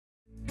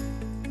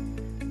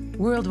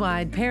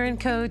Worldwide parent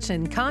coach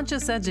and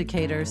conscious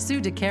educator Sue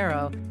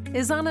DeCaro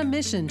is on a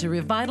mission to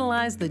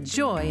revitalize the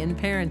joy in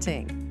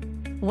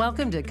parenting.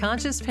 Welcome to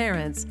Conscious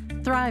Parents,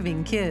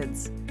 Thriving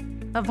Kids,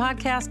 a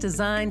podcast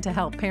designed to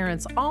help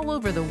parents all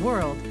over the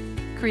world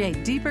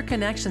create deeper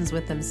connections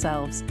with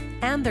themselves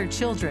and their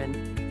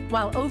children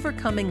while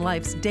overcoming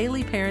life's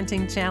daily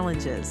parenting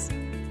challenges.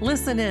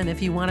 Listen in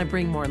if you want to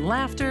bring more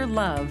laughter,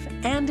 love,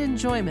 and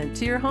enjoyment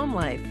to your home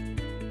life.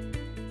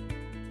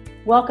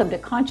 Welcome to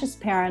Conscious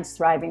Parents,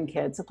 Thriving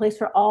Kids, a place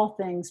for all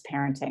things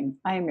parenting.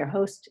 I am your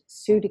host,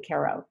 Sue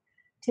DeCaro.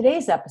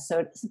 Today's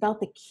episode is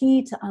about the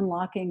key to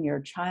unlocking your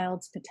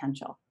child's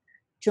potential.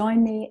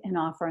 Join me in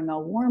offering a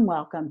warm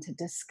welcome to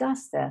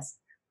discuss this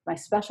with my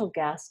special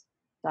guest,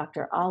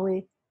 Dr.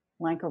 Ali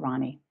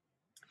Lankarani.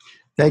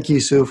 Thank you,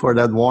 Sue, for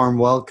that warm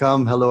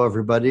welcome. Hello,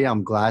 everybody.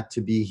 I'm glad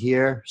to be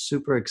here.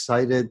 Super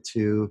excited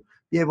to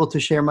be able to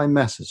share my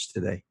message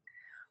today.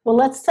 Well,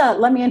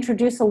 let me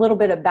introduce a little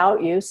bit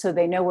about you so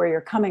they know where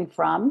you're coming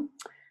from.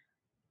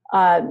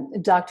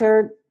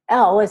 Dr.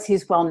 L, as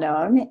he's well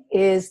known,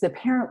 is the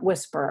parent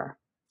whisperer.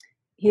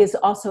 He is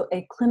also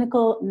a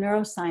clinical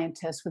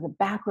neuroscientist with a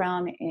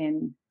background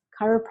in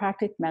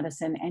chiropractic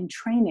medicine and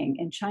training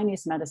in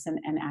Chinese medicine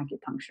and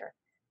acupuncture.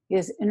 He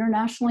is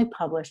internationally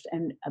published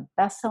and a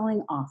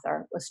best-selling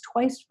author, was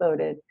twice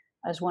voted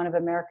as one of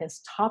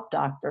America's top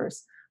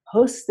doctors,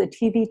 hosts the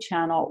TV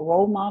channel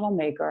Role Model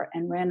Maker,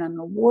 and ran an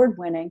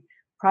award-winning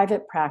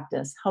private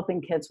practice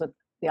helping kids with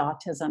the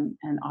autism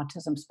and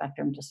autism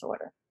spectrum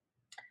disorder.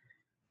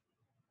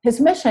 His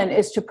mission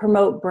is to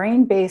promote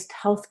brain-based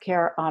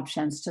healthcare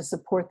options to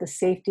support the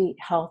safety,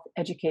 health,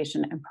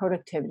 education, and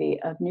productivity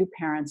of new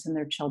parents and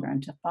their children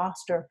to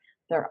foster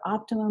their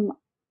optimum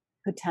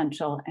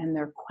potential and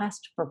their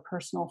quest for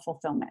personal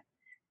fulfillment.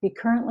 He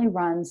currently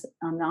runs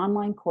an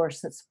online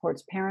course that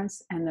supports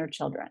parents and their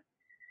children.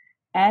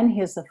 And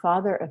he is the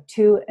father of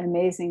two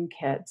amazing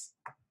kids.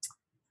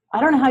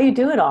 I don't know how you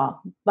do it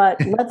all, but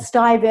let's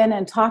dive in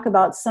and talk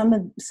about some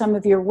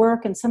of your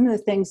work and some of the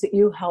things that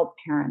you help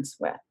parents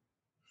with.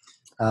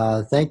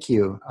 Thank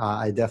you.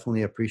 I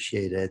definitely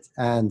appreciate it.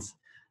 And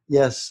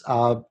yes,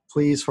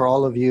 please, for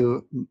all of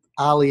you,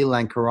 Ali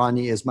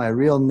Lankarani is my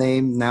real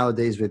name.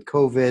 Nowadays with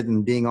COVID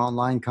and being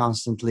online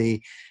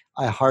constantly,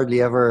 I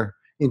hardly ever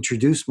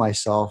introduce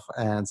myself,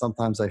 and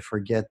sometimes I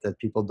forget that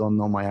people don't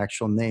know my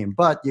actual name,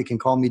 but you can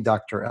call me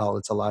Dr. L.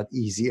 It's a lot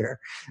easier.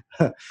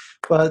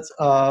 But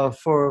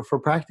for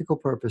practical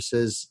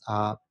purposes,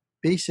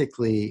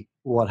 basically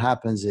what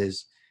happens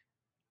is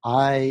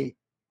I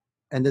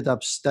ended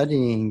up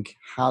studying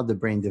how the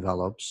brain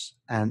develops,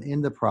 and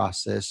in the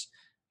process,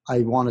 I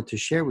wanted to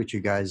share with you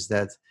guys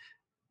that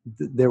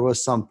there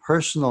was some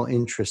personal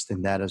interest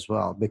in that as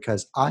well,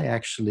 because I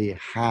actually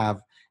have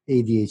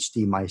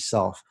ADHD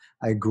myself.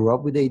 I grew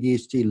up with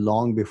ADHD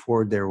long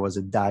before there was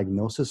a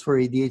diagnosis for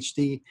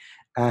ADHD,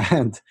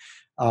 and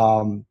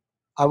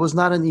I was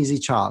not an easy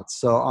child.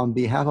 So on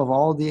behalf of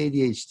all the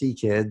ADHD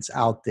kids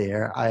out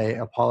there, I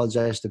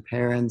apologize to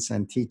parents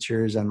and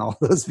teachers and all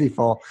those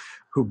people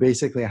who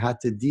basically had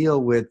to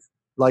deal with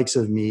likes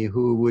of me,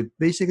 who would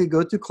basically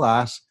go to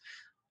class,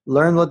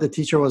 learn what the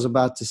teacher was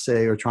about to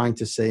say or trying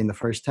to say in the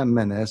first 10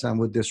 minutes, and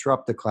would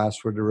disrupt the class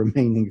for the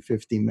remaining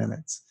 50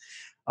 minutes.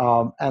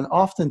 And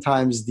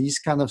oftentimes these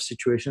kind of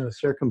situations or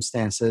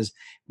circumstances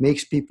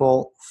makes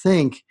people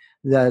think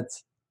that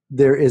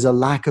there is a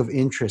lack of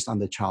interest on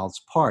the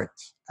child's part.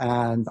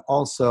 And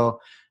also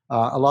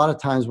a lot of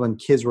times when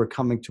kids were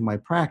coming to my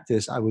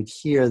practice, I would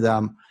hear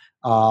them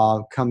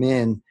come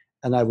in,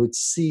 and I would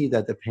see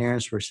that the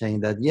parents were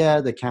saying that,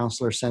 yeah, the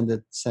counselor sent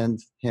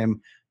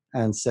him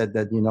and said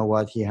that, you know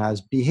what, he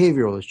has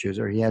behavioral issues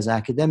or he has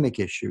academic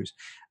issues.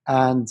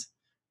 And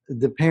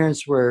the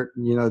parents were,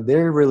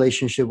 their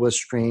relationship was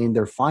strained,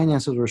 their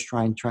finances were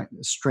strained,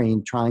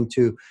 trying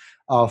to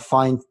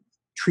find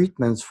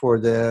treatments for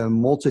the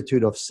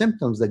multitude of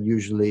symptoms that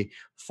usually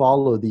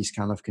follow these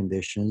kind of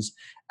conditions.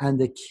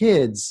 And the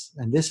kids,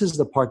 and this is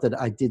the part that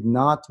I did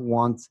not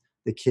want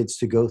the kids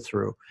to go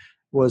through,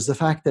 was the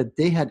fact that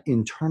they had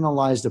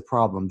internalized the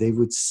problem. They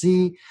would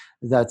see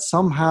that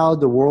somehow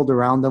the world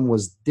around them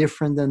was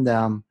different than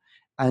them,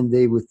 and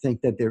they would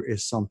think that there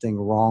is something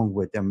wrong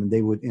with them, and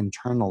they would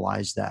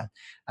internalize that.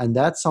 And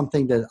that's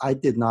something that I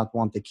did not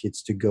want the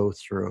kids to go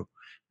through.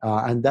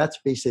 And that's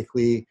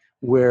basically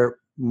where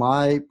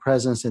my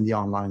presence in the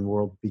online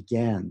world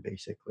began,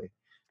 basically.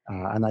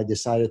 And I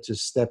decided to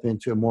step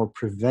into a more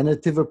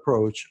preventative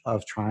approach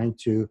of trying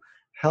to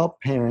help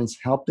parents,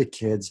 help the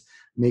kids,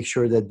 make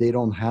sure that they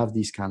don't have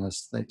these kind of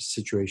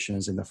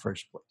situations in the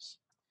first place.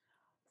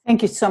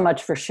 Thank you so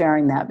much for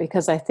sharing that,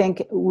 because I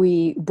think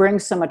we bring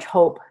so much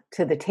hope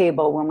to the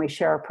table when we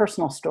share our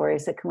personal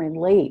stories that can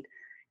relate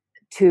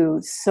to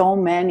so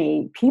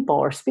many people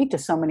or speak to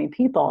so many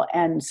people.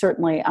 And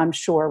certainly, I'm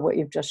sure what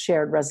you've just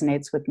shared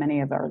resonates with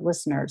many of our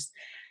listeners.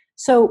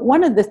 So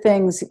one of the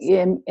things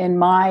in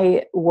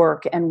my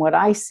work and what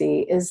I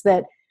see is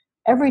that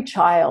every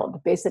child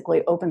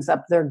basically opens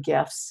up their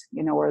gifts,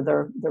 or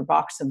their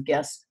box of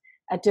gifts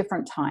at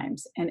different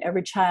times. And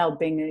every child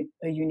being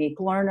a unique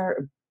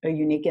learner, a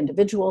unique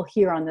individual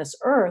here on this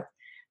earth,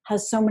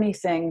 has so many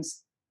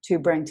things to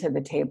bring to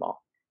the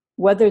table,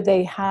 whether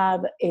they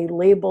have a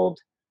labeled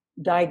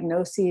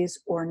diagnosis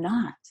or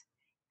not.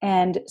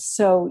 And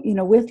so,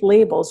 with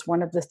labels,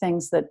 one of the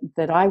things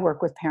that I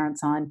work with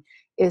parents on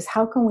is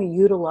how can we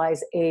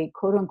utilize a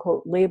quote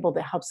unquote label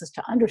that helps us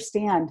to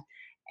understand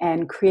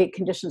and create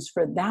conditions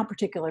for that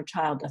particular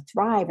child to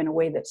thrive in a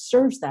way that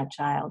serves that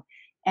child,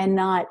 and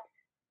not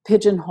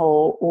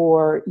pigeonhole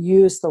or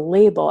use the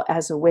label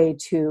as a way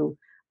to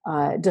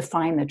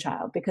define the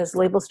child, because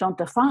labels don't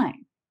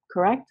define,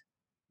 correct?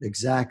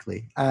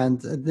 Exactly.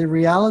 And the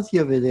reality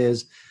of it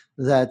is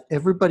that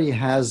everybody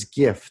has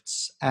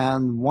gifts.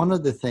 And one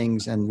of the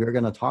things, and we're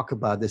going to talk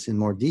about this in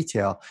more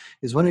detail,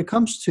 is when it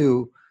comes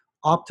to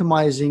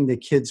optimizing the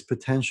kid's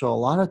potential, a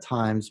lot of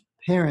times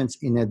parents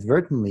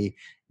inadvertently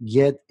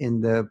get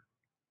in the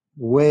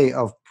way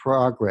of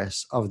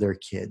progress of their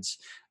kids,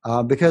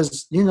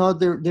 because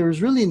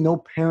there's really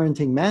no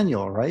parenting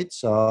manual, right?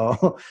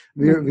 So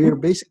we're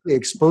basically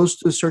exposed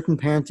to certain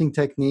parenting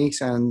techniques,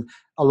 and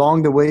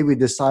along the way we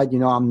decide,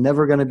 I'm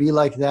never going to be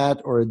like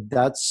that, or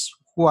that's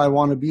who I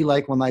want to be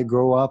like when I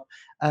grow up.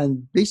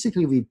 And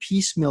basically we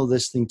piecemeal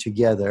this thing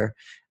together,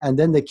 and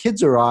then the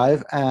kids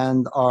arrive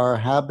and our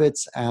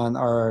habits and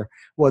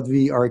what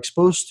we are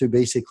exposed to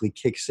basically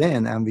kicks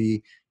in, and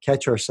we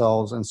catch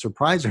ourselves and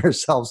surprise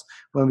ourselves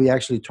when we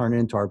actually turn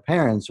into our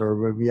parents, or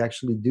when we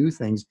actually do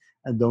things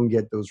and don't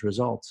get those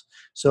results.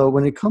 So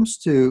when it comes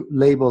to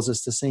labels,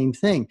 it's the same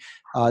thing,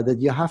 that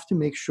you have to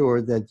make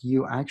sure that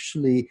you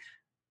actually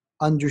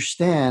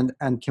understand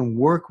and can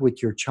work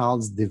with your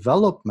child's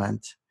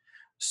development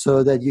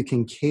so that you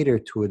can cater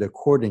to it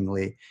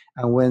accordingly.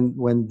 And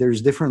when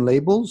there's different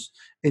labels,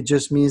 it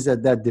just means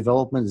that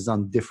development is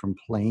on different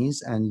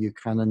planes, and you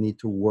kind of need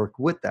to work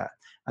with that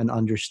and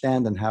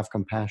understand and have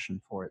compassion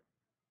for it.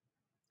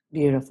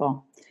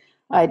 Beautiful.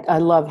 I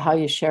love how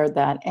you shared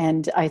that.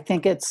 And I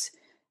think it's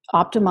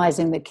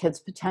optimizing the kid's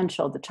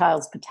potential, the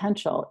child's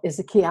potential, is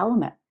a key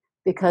element,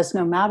 because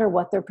no matter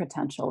what their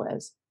potential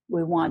is,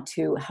 we want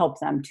to help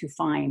them to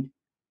find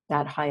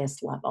that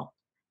highest level.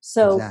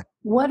 So Exactly.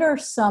 what are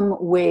some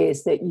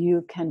ways that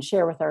you can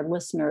share with our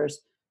listeners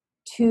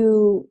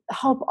to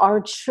help our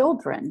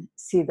children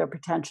see their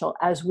potential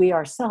as we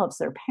ourselves,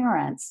 their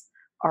parents,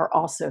 are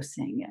also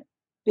seeing it?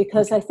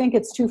 Because I think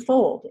it's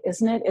twofold,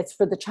 isn't it? It's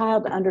for the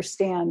child to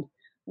understand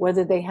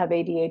whether they have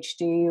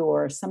ADHD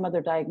or some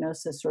other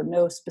diagnosis or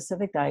no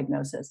specific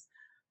diagnosis,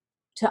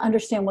 to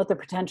understand what the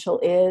potential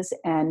is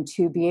and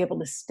to be able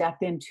to step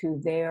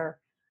into their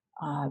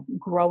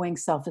growing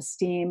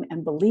self-esteem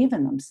and believe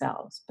in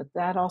themselves. But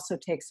that also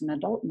takes an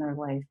adult in their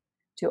life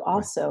to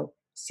also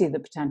see the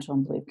potential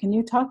and believe. Can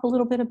you talk a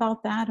little bit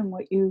about that and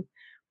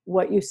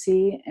what you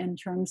see in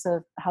terms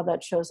of how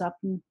that shows up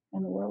in the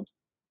world?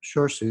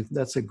 Sure, Sue.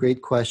 That's a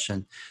great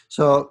question.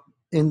 So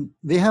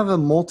they have a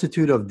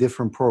multitude of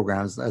different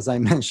programs. As I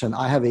mentioned,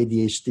 I have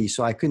ADHD,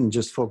 so I couldn't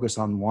just focus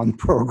on one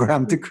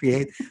program to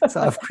create. So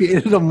I've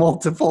created a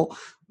multiple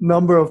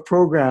number of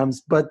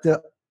programs. But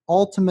the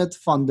ultimate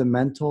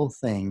fundamental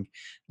thing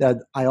that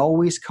I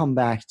always come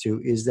back to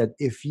is that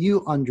if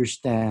you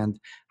understand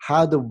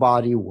how the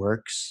body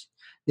works,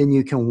 then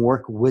you can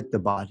work with the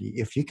body.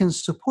 If you can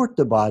support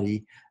the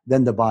body,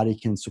 then the body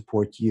can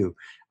support you.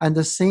 And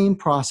the same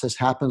process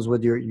happens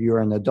whether you're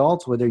an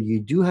adult, whether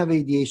you do have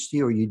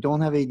ADHD or you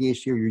don't have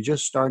ADHD, or you're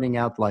just starting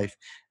out life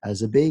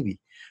as a baby.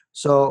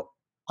 So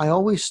I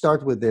always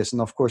start with this,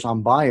 and of course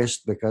I'm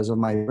biased because of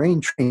my brain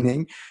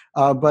training,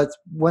 but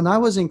when I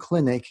was in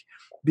clinic,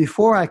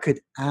 before I could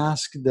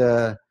ask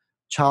the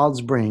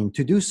child's brain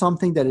to do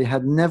something that it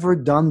had never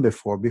done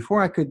before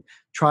I could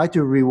try to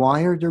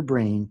rewire their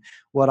brain,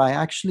 what I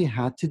actually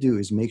had to do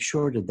is make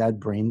sure that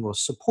brain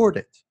was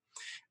supported.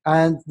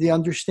 And the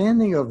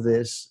understanding of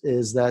this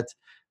is that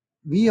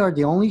we are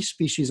the only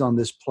species on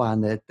this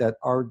planet that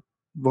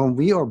when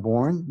we are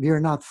born, we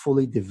are not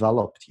fully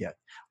developed yet.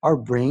 Our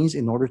brains,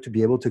 in order to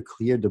be able to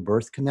clear the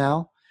birth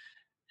canal,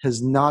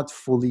 has not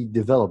fully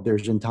developed.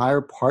 There's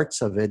entire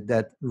parts of it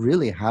that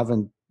really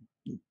haven't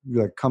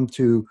come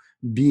to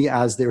be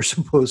as they're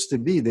supposed to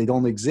be. They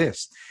don't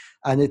exist.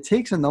 And it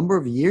takes a number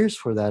of years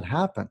for that to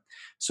happen.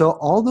 So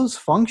all those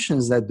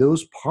functions that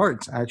those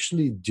parts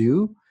actually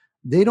do,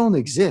 they don't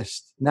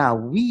exist. Now,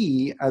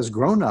 we as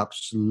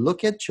grown-ups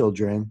look at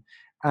children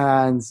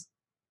and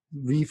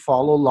we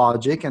follow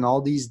logic and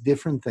all these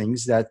different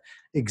things that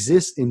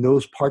exist in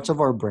those parts of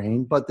our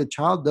brain, but the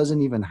child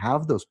doesn't even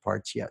have those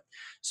parts yet.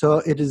 So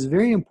it is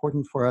very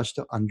important for us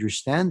to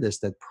understand this,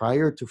 that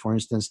prior to, for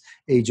instance,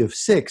 age of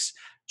 6,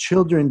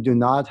 children do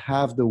not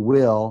have the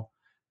will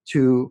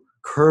to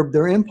curb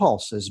their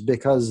impulses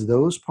because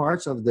those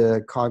parts of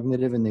the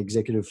cognitive and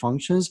executive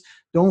functions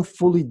don't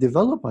fully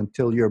develop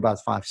until you're about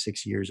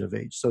 5-6 years of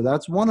age. So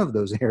that's one of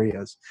those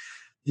areas.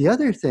 The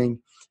other thing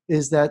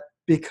is that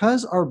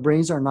because our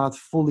brains are not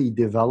fully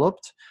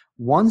developed,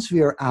 once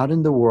we are out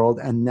in the world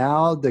and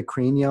now the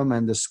cranium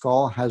and the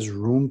skull has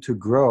room to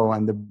grow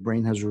and the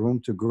brain has room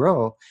to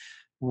grow,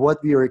 what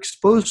we are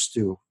exposed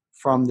to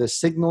from the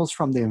signals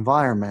from the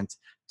environment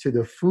to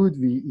the food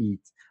we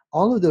eat,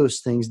 all of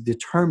those things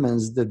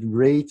determines the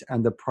rate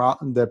and the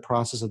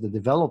process of the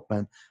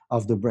development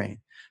of the brain.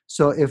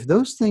 So if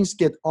those things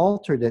get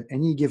altered at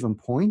any given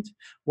point,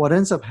 what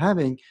ends up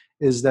having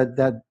is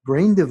that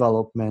brain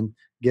development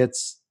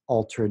gets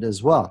altered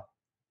as well.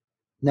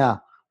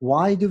 Now,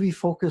 why do we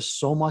focus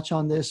so much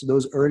on this,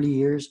 those early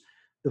years?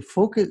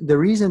 The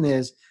reason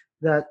is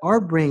that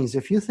our brains,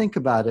 if you think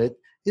about it,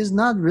 is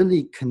not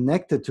really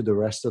connected to the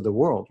rest of the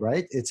world,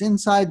 right? It's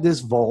inside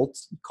this vault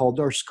called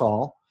our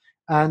skull,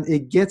 and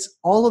it gets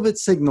all of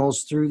its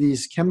signals through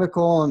these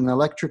chemical and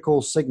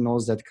electrical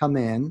signals that come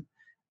in,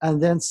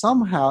 and then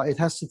somehow it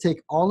has to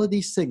take all of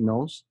these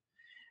signals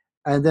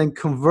and then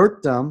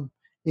convert them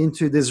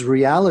into this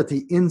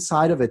reality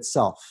inside of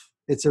itself.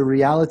 It's a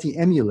reality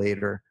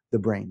emulator, the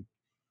brain.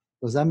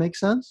 Does that make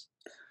sense?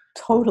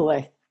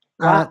 Totally.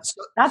 Wow.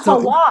 So, That's so a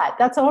lot.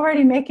 That's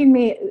already making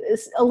me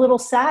a little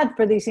sad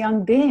for these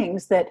young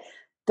beings that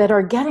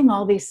are getting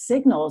all these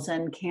signals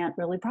and can't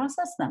really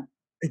process them.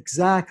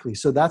 Exactly.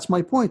 So that's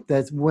my point,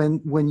 that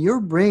when your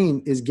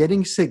brain is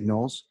getting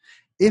signals,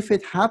 if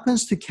it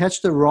happens to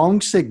catch the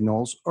wrong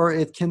signals, or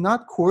it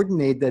cannot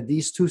coordinate that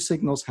these two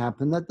signals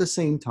happen at the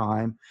same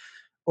time,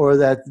 or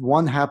that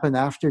one happened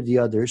after the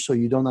other, so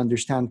you don't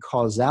understand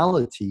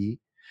causality,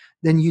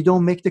 then you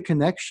don't make the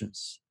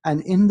connections.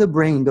 And in the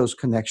brain, those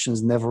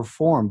connections never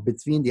form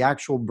between the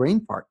actual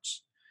brain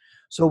parts.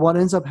 So what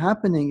ends up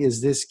happening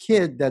is this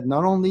kid that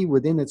not only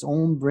within its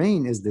own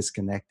brain is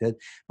disconnected,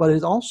 but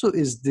it also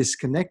is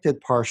disconnected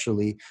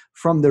partially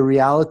from the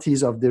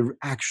realities of the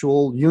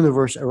actual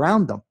universe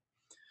around them.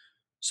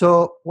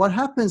 So what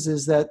happens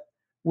is that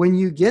when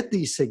you get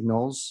these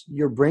signals,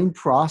 your brain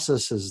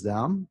processes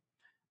them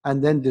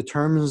and then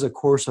determines a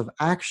course of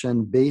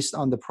action based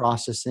on the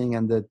processing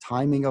and the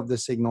timing of the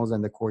signals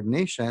and the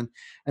coordination,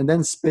 and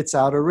then spits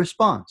out a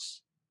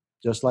response,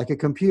 just like a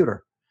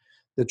computer.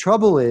 The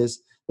trouble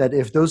is that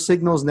if those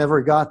signals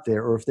never got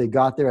there, or if they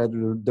got there at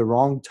the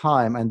wrong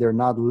time and they're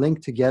not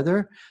linked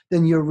together,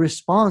 then your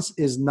response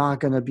is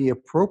not going to be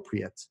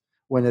appropriate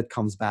when it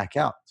comes back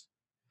out.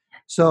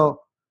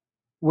 So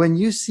when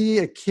you see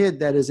a kid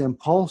that is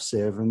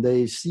impulsive and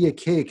they see a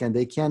cake and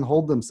they can't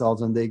hold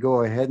themselves and they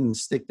go ahead and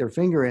stick their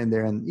finger in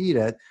there and eat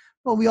it,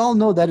 well, we all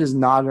know that is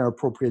not an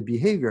appropriate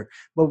behavior.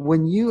 But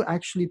when you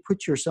actually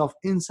put yourself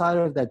inside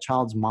of that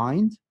child's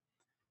mind,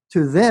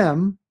 to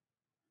them,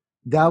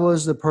 that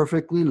was the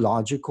perfectly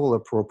logical,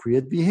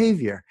 appropriate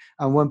behavior.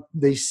 And when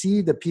they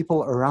see the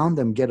people around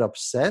them get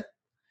upset,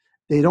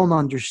 they don't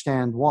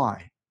understand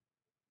why.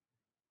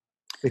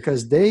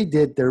 Because they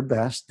did their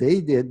best. They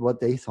did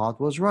what they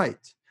thought was right.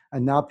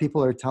 And now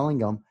people are telling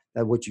them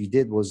that what you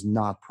did was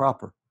not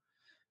proper.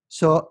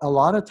 So a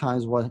lot of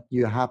times what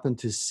you happen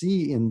to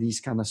see in these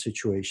kind of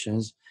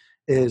situations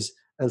is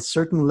a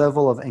certain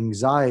level of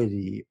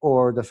anxiety,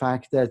 or the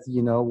fact that,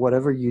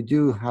 whatever you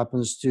do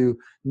happens to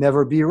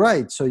never be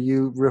right. So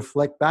you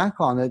reflect back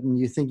on it and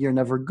you think you're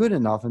never good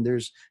enough, and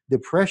there's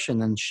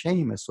depression and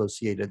shame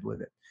associated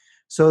with it.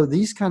 So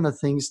these kind of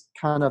things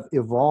kind of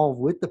evolve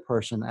with the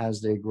person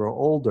as they grow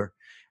older.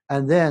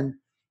 And then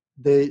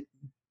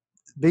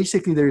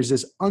basically there's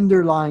this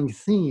underlying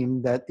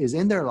theme that is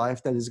in their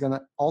life that is going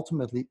to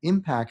ultimately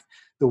impact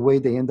the way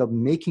they end up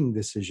making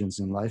decisions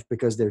in life,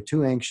 because they're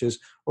too anxious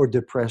or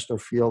depressed or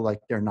feel like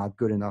they're not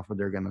good enough or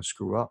they're going to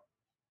screw up.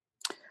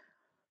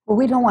 Well,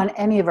 we don't want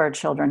any of our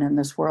children in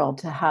this world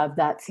to have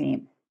that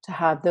theme, to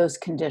have those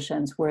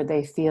conditions where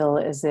they feel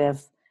as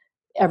if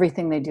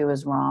everything they do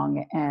is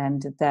wrong,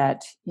 and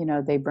that,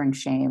 they bring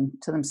shame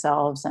to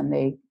themselves and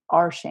they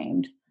are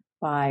shamed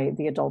by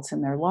the adults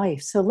in their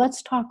life. So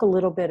let's talk a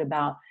little bit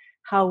about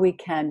how we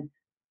can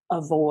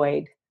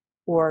avoid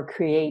or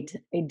create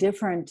a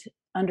different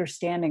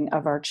understanding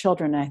of our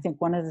children. And I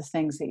think one of the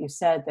things that you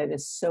said that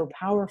is so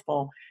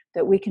powerful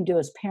that we can do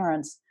as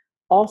parents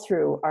all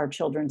through our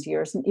children's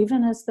years, and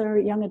even as they're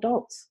young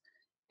adults,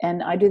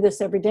 and I do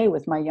this every day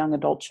with my young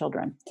adult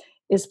children,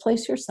 is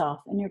place yourself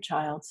in your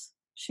child's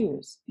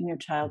shoes, in your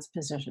child's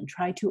position.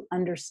 Try to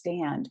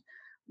understand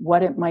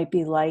what it might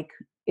be like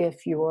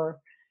if you're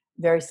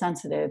very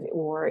sensitive,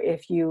 or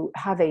if you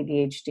have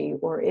ADHD,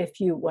 or if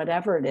you,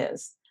 whatever it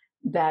is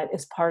that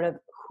is part of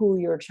who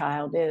your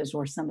child is,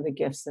 or some of the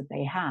gifts that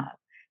they have.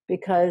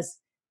 Because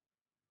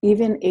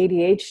even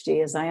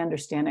ADHD, as I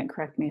understand it,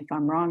 correct me if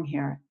I'm wrong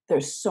here,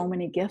 there's so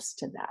many gifts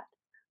to that.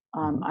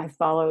 I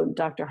follow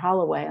Dr.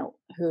 Holloway,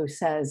 who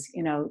says,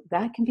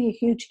 that can be a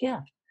huge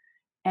gift.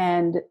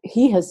 And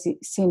he has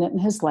seen it in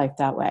his life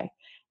that way.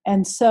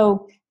 And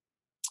so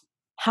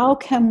how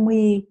can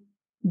we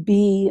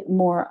be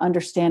more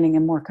understanding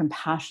and more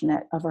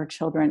compassionate of our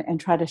children and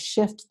try to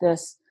shift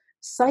this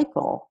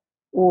cycle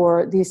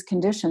or these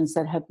conditions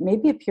that have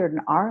maybe appeared in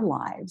our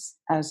lives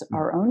as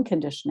our own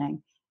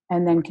conditioning,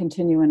 and then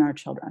continue in our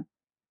children?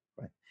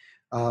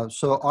 Right.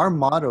 So our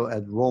motto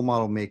at Role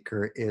Model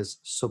Maker is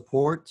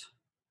support,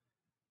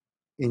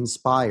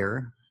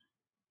 inspire,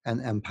 and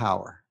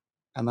empower.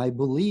 And I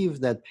believe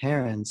that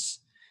parents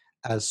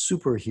as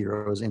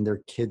superheroes in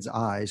their kids'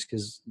 eyes,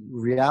 because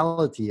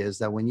reality is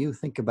that when you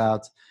think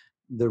about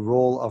the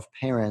role of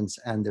parents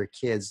and their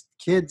kids.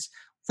 Kids,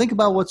 think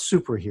about what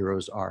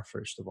superheroes are,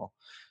 first of all.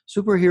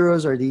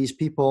 Superheroes are these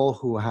people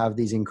who have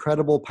these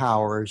incredible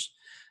powers.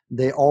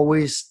 They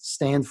always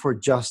stand for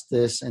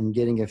justice and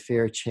getting a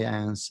fair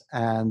chance.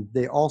 And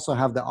they also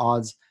have the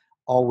odds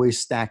always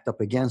stacked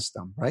up against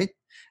them, right?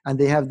 And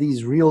they have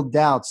these real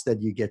doubts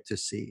that you get to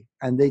see.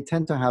 And they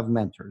tend to have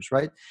mentors,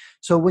 right?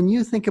 So when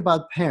you think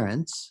about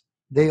parents,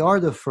 they are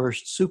the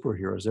first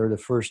superheroes. They're the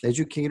first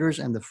educators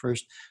and the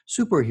first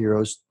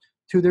superheroes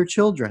to their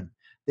children.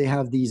 They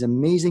have these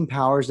amazing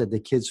powers that the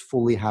kids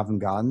fully haven't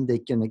gotten.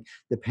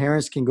 The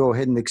parents can go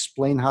ahead and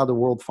explain how the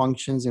world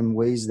functions in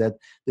ways that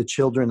the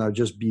children are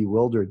just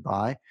bewildered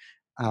by.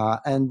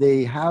 And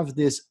they have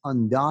this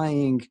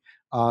undying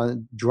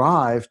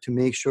drive to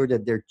make sure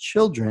that their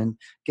children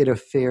get a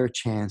fair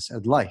chance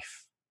at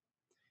life.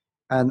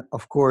 And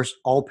of course,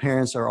 all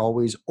parents are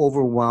always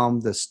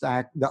overwhelmed.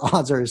 The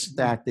odds are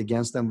stacked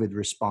against them with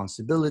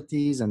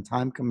responsibilities and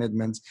time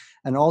commitments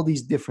and all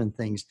these different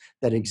things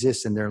that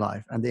exist in their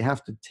life. And they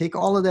have to take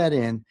all of that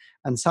in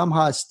and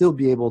somehow still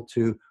be able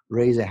to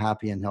raise a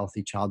happy and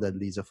healthy child that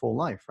leads a full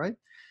life, right?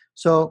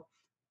 So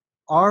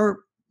our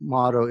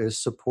motto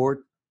is support,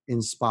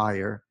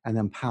 inspire, and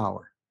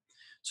empower.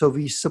 So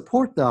we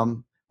support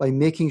them by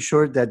making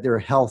sure that they're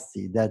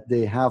healthy, that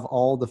they have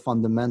all the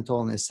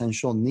fundamental and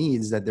essential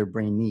needs that their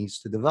brain needs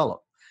to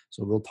develop.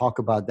 So we'll talk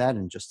about that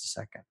in just a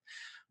second.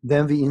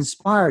 Then we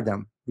inspire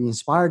them. We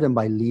inspire them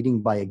by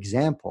leading by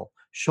example,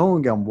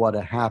 showing them what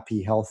a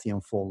happy, healthy,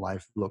 and full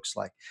life looks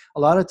like. A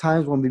lot of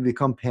times when we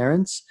become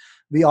parents,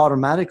 we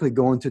automatically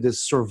go into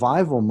this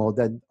survival mode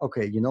that,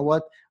 okay, you know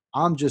what?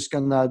 I'm just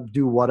gonna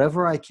do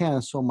whatever I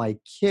can so my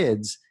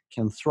kids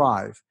can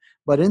thrive.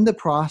 But in the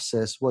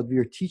process, what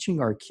we're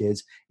teaching our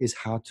kids is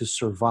how to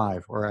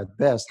survive, or at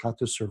best, how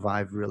to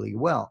survive really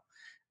well.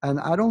 And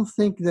I don't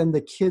think then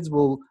the kids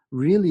will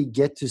really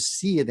get to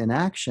see it in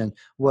action,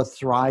 what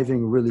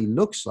thriving really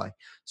looks like.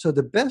 So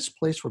the best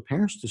place for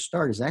parents to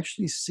start is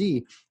actually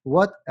see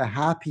what a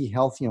happy,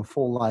 healthy, and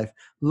full life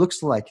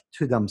looks like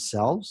to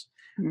themselves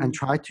and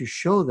try to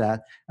show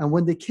that. And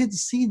when the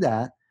kids see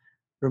that,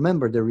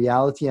 remember the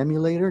reality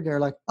emulator, they're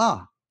like,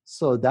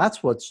 so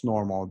that's what's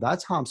normal.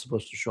 That's how I'm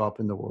supposed to show up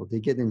in the world. They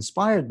get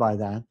inspired by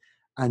that,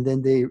 and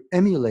then they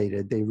emulate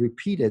it. They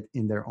repeat it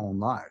in their own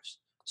lives.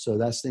 So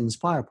that's the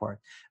inspire part.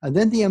 And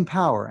then the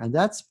empower. And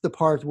that's the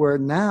part where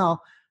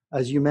now,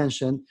 as you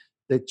mentioned,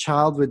 the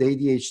child with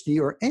ADHD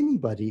or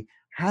anybody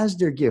has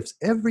their gifts.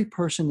 Every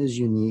person is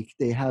unique.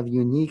 They have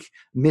unique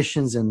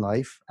missions in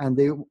life.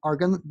 And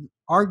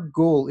our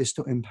goal is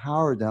to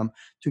empower them,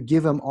 to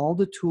give them all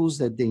the tools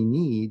that they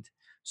need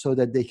so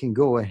that they can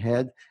go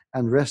ahead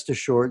and rest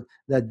assured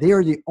that they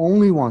are the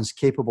only ones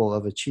capable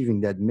of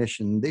achieving that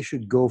mission. They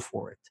should go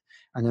for it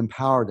and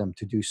empower them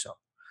to do so.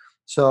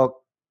 So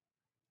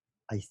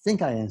I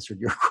think I answered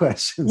your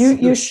questions.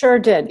 You sure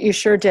did. You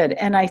sure did.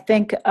 And I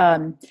think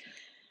I'd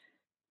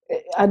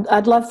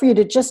love for you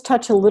to just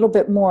touch a little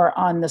bit more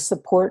on the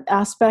support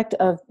aspect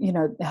of,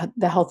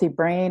 the healthy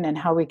brain and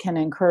how we can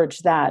encourage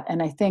that.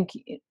 And I think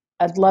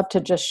I'd love to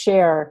just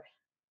share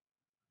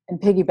and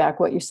piggyback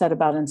what you said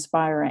about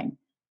inspiring.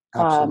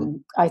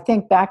 I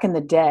think back in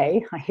the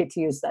day, I hate to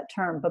use that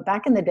term, but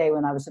back in the day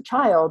when I was a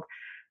child,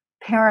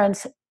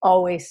 parents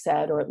always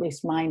said, or at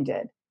least mine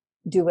did,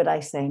 do what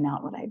I say,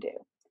 not what I do.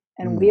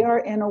 And we are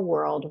in a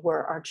world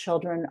where our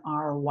children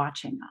are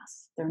watching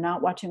us. They're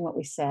not watching what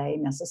we say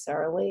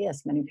necessarily,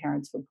 as many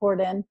parents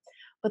report in,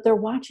 but they're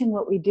watching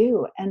what we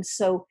do. And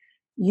so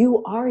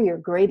you are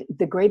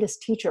the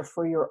greatest teacher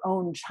for your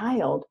own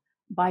child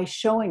by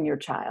showing your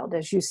child,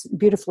 as you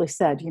beautifully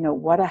said,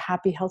 what a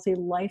happy, healthy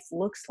life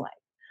looks like,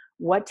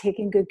 what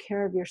taking good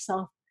care of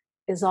yourself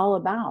is all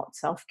about,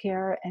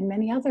 self-care and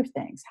many other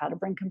things, how to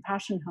bring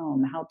compassion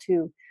home, how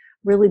to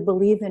really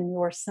believe in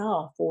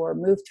yourself or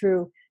move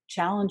through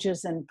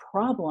challenges and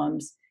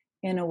problems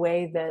in a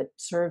way that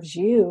serves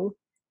you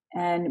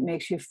and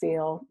makes you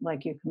feel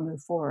like you can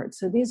move forward.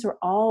 So these are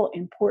all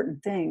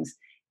important things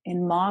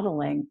in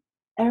modeling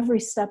every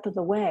step of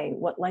the way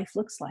what life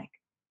looks like.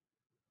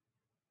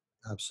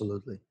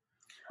 Absolutely.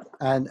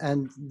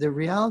 And the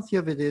reality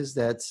of it is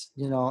that,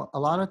 a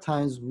lot of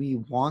times we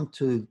want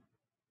to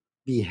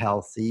be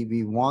healthy,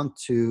 we want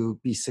to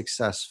be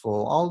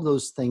successful, all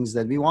those things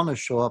that we want to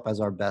show up as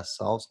our best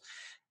selves,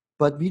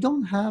 but we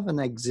don't have an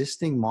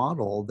existing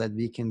model that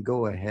we can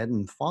go ahead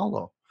and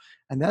follow.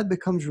 And that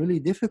becomes really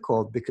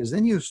difficult because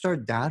then you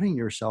start doubting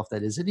yourself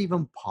that is it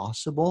even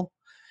possible?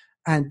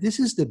 And this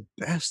is the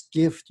best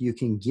gift you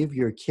can give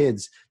your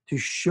kids, to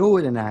show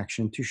it in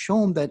action, to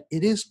show them that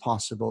it is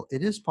possible.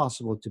 It is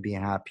possible to be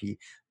happy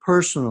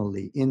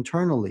personally,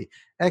 internally,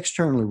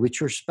 externally, with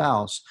your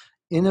spouse,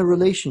 in a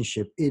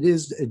relationship. It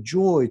is a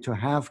joy to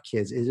have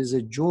kids. It is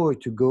a joy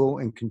to go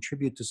and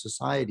contribute to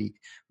society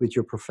with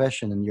your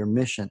profession and your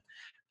mission.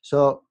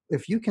 So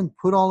if you can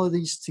put all of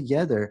these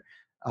together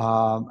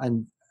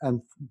and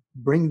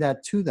bring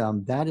that to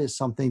them, that is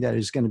something that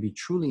is going to be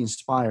truly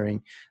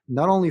inspiring,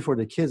 not only for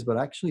the kids, but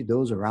actually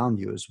those around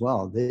you as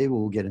well. They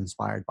will get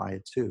inspired by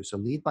it too. So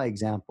lead by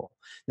example.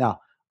 Now,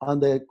 on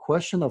the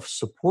question of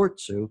support,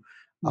 Sue,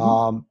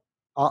 Mm-hmm.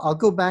 I'll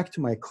go back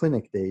to my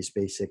clinic days,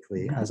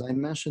 basically. Mm-hmm. As I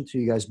mentioned to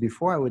you guys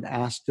before, I would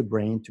ask the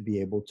brain to be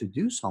able to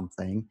do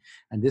something,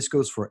 and this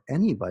goes for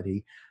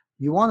anybody.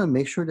 You want to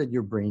make sure that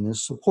your brain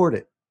is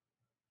supported.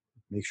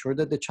 Make sure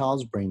that the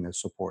child's brain is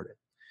supported.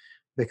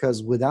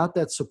 Because without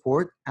that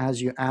support,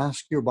 as you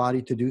ask your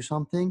body to do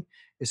something,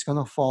 it's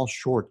going to fall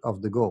short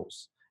of the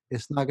goals.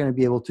 It's not going to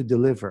be able to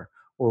deliver.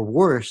 Or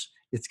worse,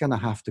 it's going to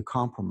have to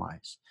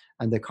compromise.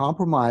 And the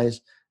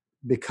compromise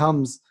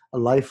becomes a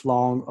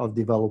lifelong of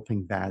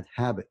developing bad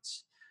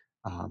habits.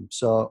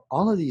 So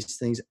all of these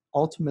things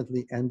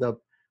ultimately end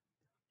up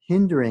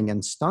hindering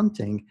and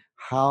stunting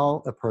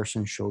how a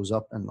person shows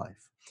up in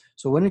life.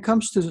 So when it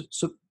comes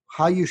to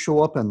how you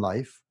show up in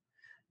life,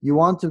 you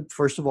want to,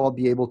 first of all,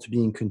 be able to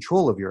be in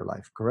control of your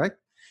life, correct?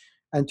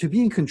 And to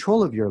be in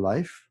control of your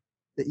life,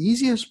 the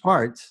easiest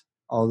part,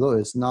 although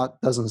it's not,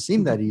 doesn't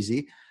seem that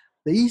easy,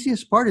 the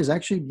easiest part is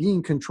actually being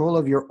in control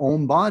of your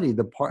own body,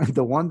 the part,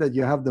 the one that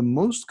you have the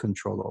most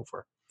control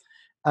over.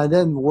 And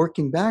then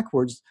working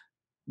backwards,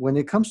 when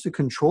it comes to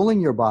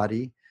controlling your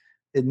body,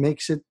 it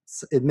makes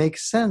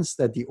sense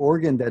that the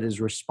organ that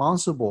is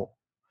responsible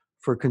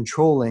for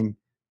controlling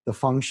the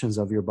functions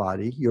of your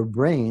body, your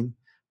brain,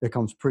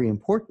 becomes pretty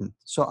important.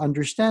 So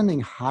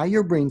understanding how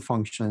your brain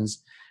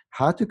functions,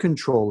 how to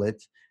control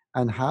it,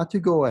 and how to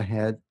go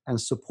ahead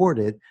and support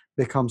it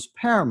becomes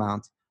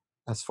paramount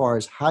as far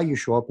as how you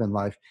show up in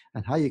life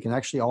and how you can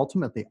actually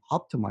ultimately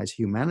optimize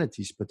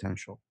humanity's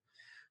potential.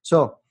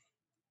 So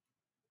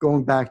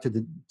going back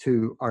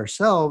to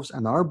ourselves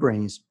and our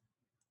brains,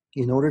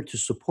 in order to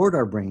support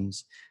our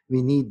brains,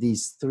 we need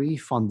these three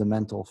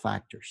fundamental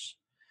factors.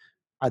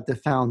 At the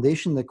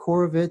foundation, the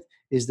core of it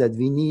is that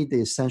we need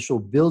the essential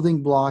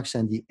building blocks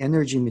and the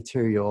energy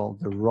material,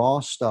 the raw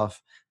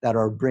stuff that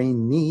our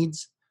brain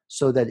needs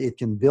so that it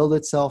can build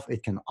itself,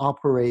 it can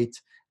operate,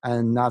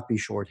 and not be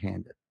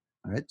shorthanded.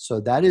 All right. So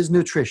that is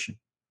nutrition.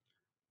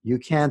 You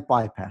can't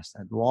bypass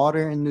that.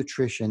 Water and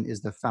nutrition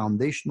is the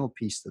foundational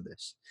piece to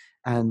this.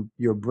 And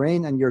your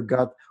brain and your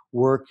gut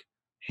work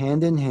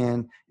hand in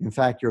hand. In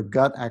fact, your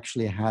gut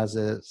actually has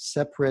a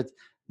separate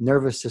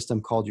nervous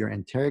system called your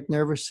enteric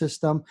nervous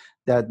system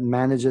that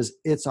manages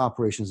its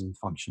operations and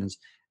functions.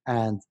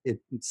 And it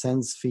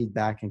sends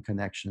feedback and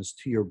connections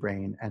to your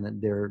brain,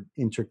 and they're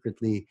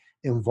intricately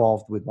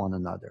involved with one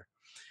another.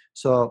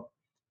 So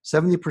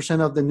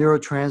 70% of the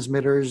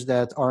neurotransmitters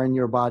that are in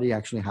your body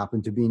actually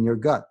happen to be in your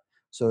gut.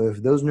 So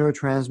if those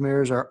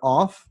neurotransmitters are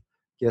off,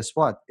 guess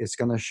what? It's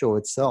going to show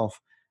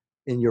itself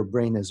in your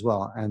brain as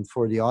well. And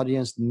for the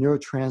audience,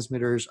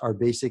 neurotransmitters are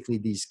basically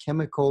these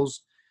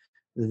chemicals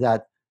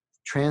that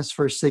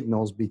transfer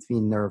signals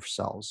between nerve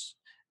cells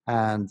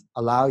and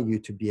allow you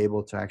to be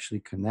able to actually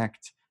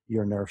connect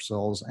your nerve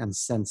cells and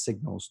send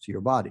signals to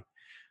your body.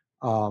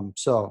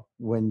 So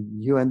when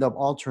you end up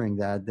altering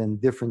that, then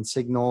different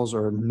signals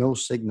or no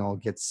signal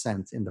gets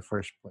sent in the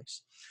first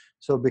place.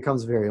 So it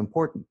becomes very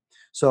important.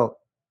 So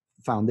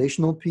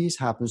foundational piece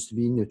happens to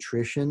be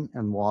nutrition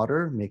and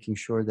water, making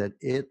sure that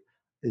it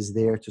is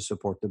there to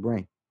support the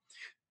brain.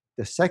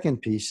 The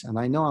second piece, and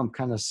I know I'm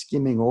kind of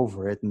skimming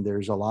over it and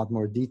there's a lot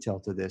more detail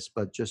to this,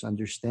 but just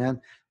understand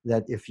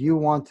that if you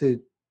want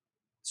to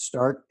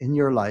start in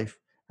your life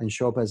and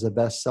show up as the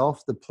best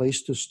self, the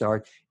place to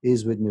start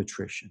is with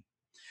nutrition.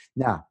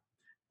 Now,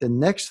 the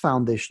next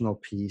foundational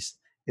piece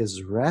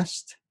is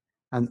rest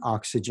and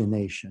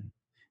oxygenation,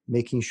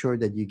 making sure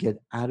that you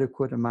get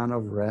adequate amount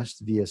of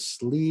rest via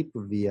sleep,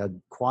 via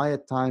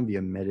quiet time,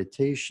 via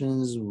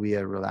meditations,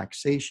 via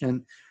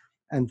relaxation,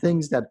 and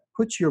things that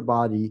put your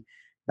body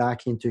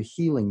back into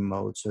healing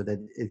mode so that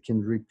it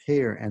can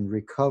repair and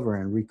recover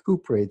and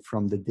recuperate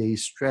from the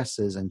day's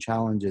stresses and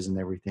challenges and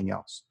everything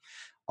else.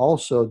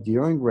 Also,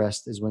 during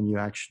rest is when you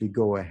actually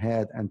go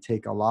ahead and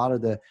take a lot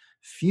of the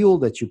fuel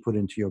that you put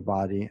into your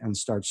body and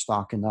start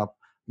stocking up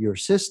your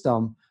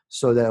system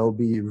so that it will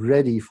be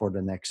ready for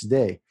the next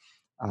day.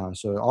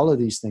 So all of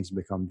these things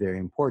become very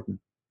important.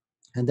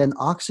 And then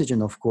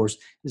oxygen, of course,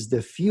 is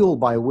the fuel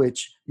by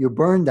which you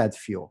burn that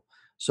fuel.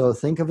 So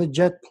think of a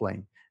jet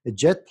plane. A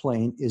jet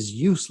plane is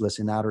useless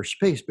in outer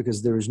space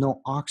because there is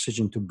no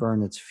oxygen to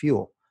burn its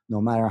fuel.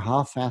 No matter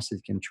how fast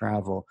it can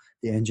travel,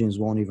 the engines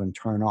won't even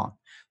turn on.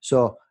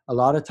 So a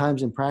lot of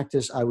times in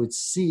practice, I would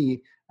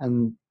see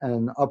an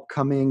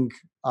upcoming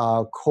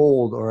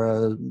cold or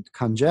a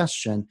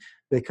congestion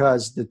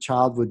because the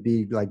child would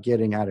be like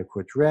getting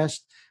adequate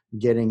rest,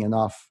 getting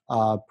enough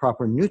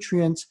proper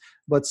nutrients,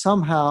 but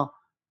somehow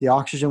the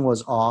oxygen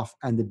was off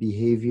and the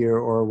behavior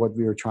or what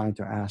we were trying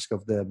to ask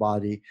of the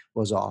body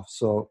was off.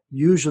 So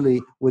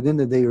usually within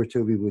the day or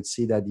two, we would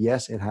see that,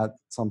 yes, it had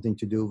something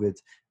to do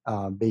with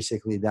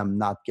basically them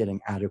not getting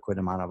adequate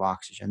amount of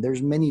oxygen.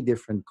 There's many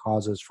different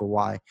causes for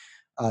why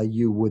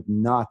you would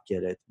not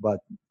get it. But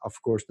of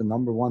course, the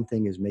number one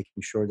thing is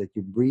making sure that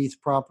you breathe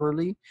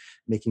properly,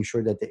 making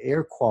sure that the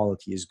air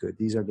quality is good.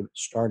 These are the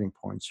starting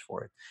points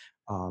for it.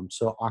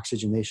 So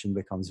oxygenation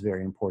becomes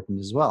very important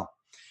as well.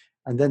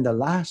 And then the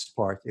last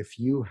part, if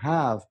you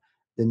have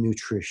the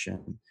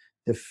nutrition,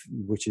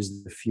 which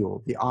is the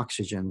fuel, the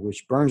oxygen,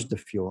 which burns the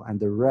fuel, and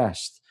the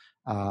rest.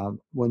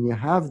 When you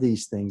have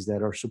these things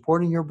that are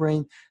supporting your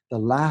brain, the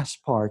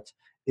last part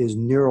is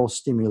neural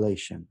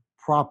stimulation,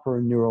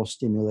 proper neural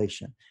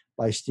stimulation.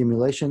 By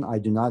stimulation, I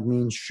do not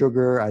mean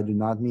sugar, I do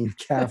not mean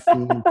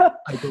caffeine,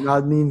 I do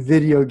not mean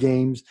video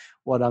games.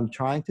 What I'm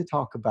trying to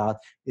talk about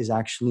is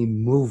actually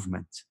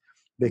movement,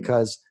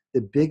 because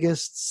the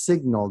biggest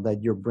signal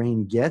that your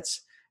brain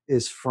gets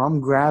is from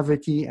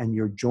gravity and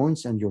your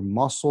joints and your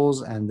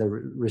muscles and the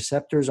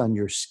receptors on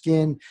your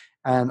skin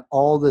and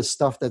all the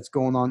stuff that's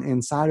going on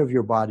inside of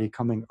your body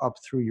coming up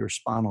through your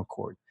spinal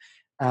cord.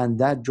 And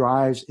that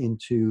drives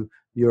into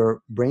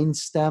your brain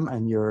stem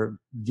and your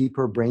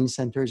deeper brain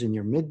centers in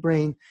your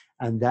midbrain.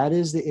 And that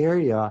is the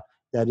area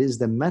that is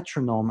the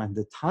metronome and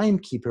the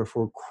timekeeper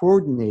for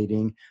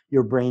coordinating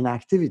your brain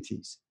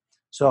activities.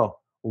 So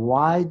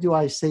why do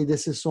I say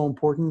this is so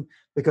important?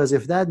 Because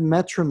if that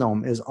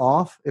metronome is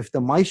off, if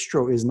the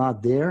maestro is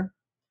not there,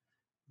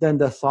 then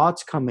the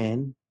thoughts come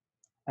in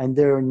and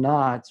they're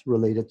not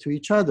related to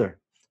each other.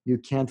 You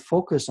can't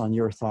focus on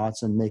your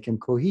thoughts and make them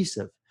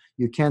cohesive.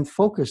 You can't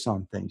focus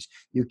on things.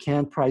 You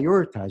can't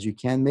prioritize. You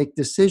can't make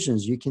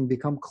decisions. You can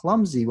become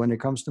clumsy when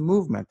it comes to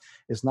movement.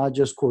 It's not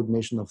just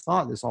coordination of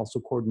thought. It's also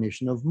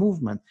coordination of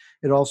movement.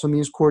 It also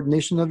means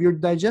coordination of your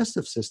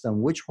digestive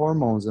system, which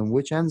hormones and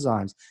which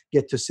enzymes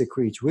get to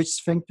secrete, which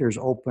sphincters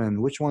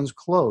open, which ones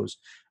close.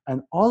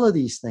 And all of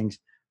these things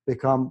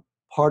become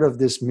part of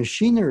this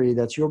machinery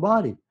that's your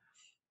body.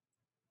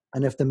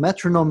 And if the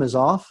metronome is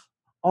off,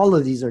 all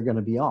of these are going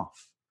to be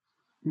off.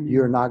 Mm-hmm.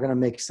 You're not going to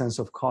make sense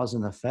of cause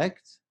and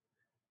effect.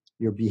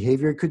 Your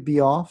behavior could be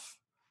off.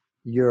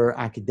 Your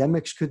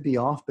academics could be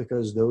off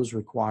because those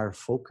require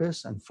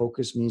focus. And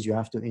focus means you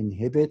have to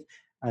inhibit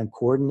and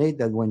coordinate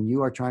that when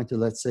you are trying to,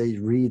 let's say,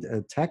 read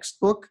a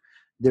textbook,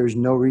 there's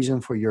no reason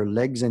for your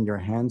legs and your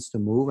hands to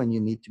move, and you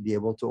need to be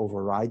able to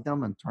override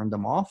them and turn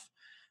them off.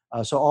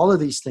 So all of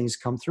these things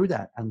come through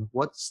that. And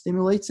what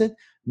stimulates it?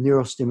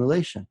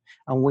 Neurostimulation.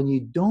 And when you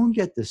don't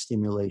get the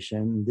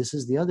stimulation, this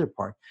is the other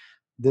part,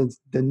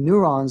 the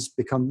neurons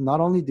become not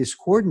only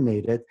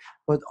discoordinated,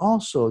 but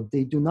also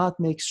they do not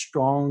make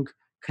strong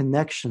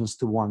connections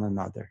to one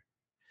another.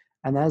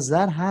 And as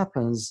that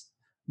happens,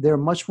 they're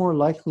much more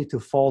likely to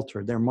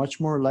falter. They're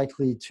much more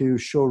likely to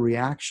show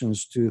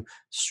reactions to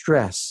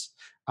stress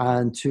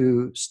and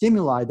to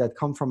stimuli that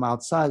come from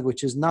outside,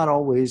 which is not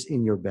always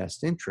in your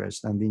best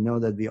interest. And we know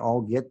that we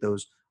all get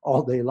those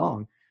all day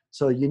long.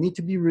 So you need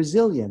to be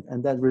resilient,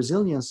 and that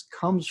resilience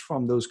comes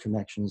from those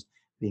connections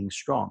being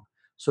strong.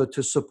 So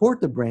to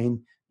support the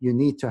brain, you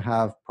need to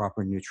have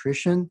proper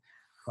nutrition,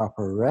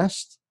 proper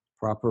rest,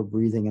 proper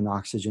breathing and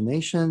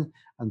oxygenation,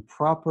 and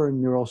proper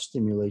neural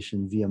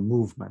stimulation via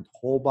movement,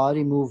 whole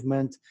body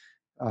movement,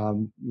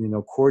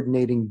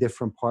 coordinating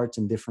different parts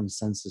and different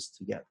senses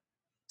together.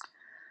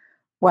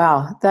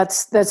 Wow,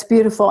 that's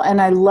beautiful.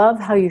 And I love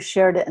how you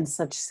shared it in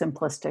such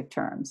simplistic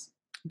terms,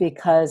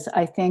 because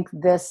I think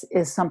this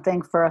is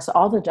something for us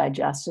all to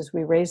digest as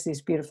we raise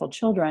these beautiful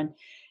children,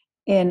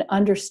 in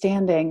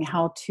understanding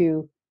how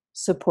to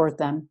support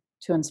them,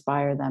 to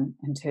inspire them,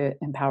 and to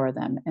empower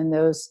them. And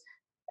those,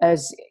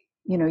 as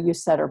you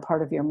said, are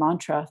part of your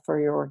mantra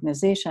for your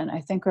organization, I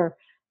think are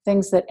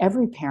things that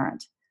every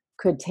parent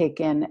could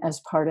take in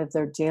as part of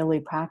their daily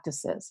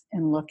practices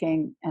in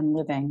looking and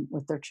living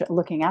with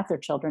looking at their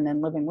children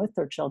and living with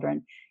their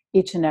children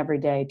each and every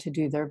day to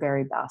do their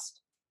very best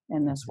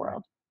in this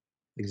world.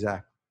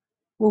 Exactly.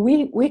 Well,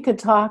 we could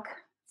talk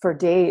for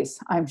days,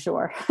 I'm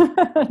sure,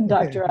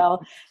 Dr.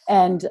 L,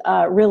 and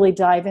really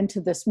dive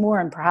into this more.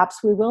 And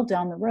perhaps we will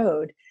down the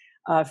road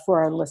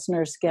for our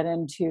listeners get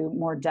into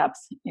more depth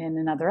in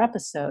another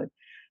episode.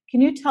 Can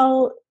you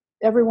tell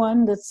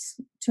everyone that's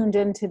tuned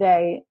in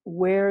today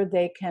where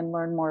they can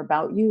learn more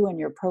about you and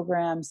your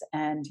programs,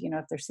 and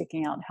if they're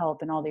seeking out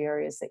help in all the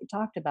areas that you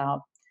talked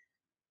about,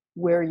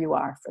 where you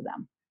are for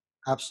them?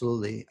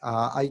 Absolutely.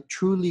 I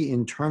truly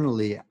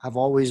internally have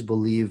always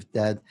believed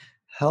that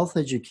health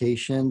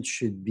education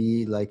should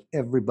be like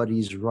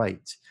everybody's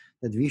right,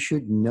 that we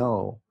should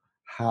know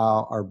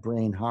how our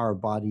brain, how our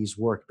bodies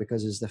work,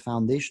 because it's the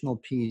foundational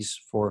piece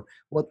for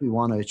what we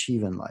want to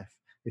achieve in life.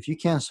 If you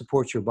can't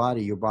support your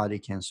body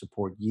can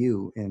support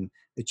you in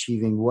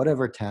achieving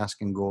whatever task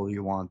and goal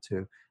you want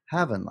to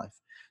have in life.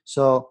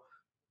 So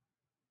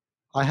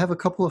I have a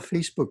couple of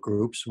Facebook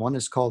groups. One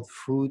is called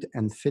Food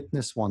and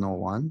Fitness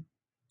 101.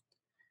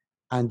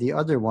 And the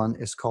other one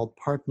is called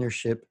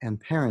Partnership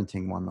and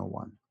Parenting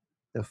 101.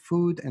 The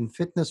Food and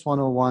Fitness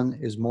 101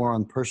 is more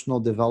on personal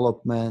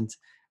development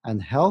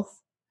and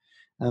health.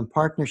 And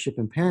Partnership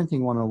and Parenting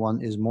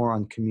 101 is more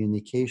on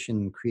communication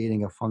and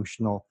creating a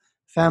functional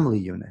family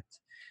unit.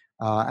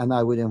 And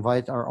I would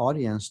invite our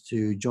audience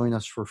to join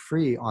us for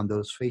free on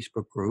those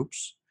Facebook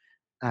groups.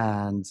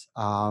 And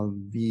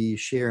we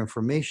share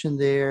information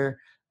there,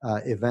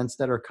 events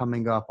that are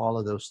coming up, all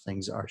of those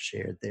things are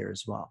shared there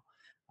as well.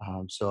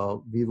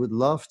 So we would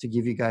love to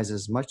give you guys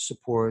as much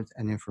support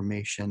and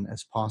information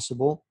as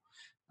possible.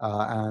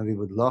 And we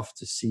would love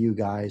to see you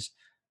guys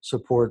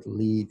support,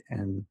 lead,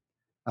 and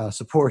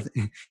support,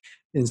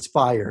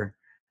 inspire,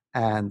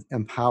 and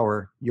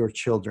empower your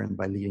children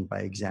by leading by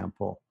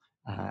example.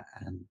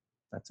 And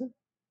that's it.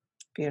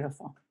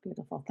 Beautiful,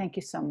 beautiful. Thank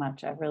you so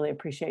much. I really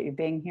appreciate you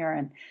being here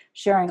and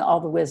sharing all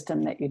the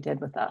wisdom that you did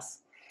with us.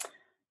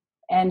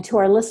 And to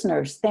our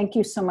listeners, thank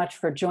you so much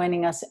for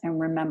joining us. And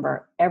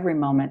remember, every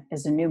moment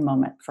is a new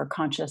moment for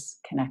conscious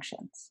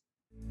connections.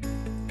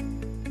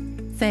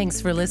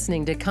 Thanks for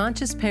listening to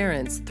Conscious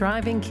Parents,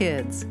 Thriving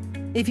Kids.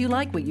 If you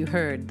like what you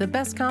heard, the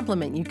best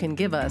compliment you can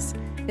give us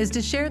is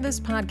to share this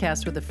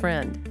podcast with a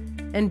friend.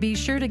 And be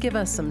sure to give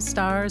us some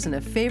stars and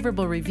a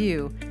favorable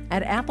review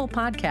at Apple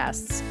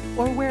Podcasts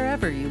or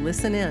wherever you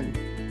listen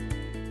in.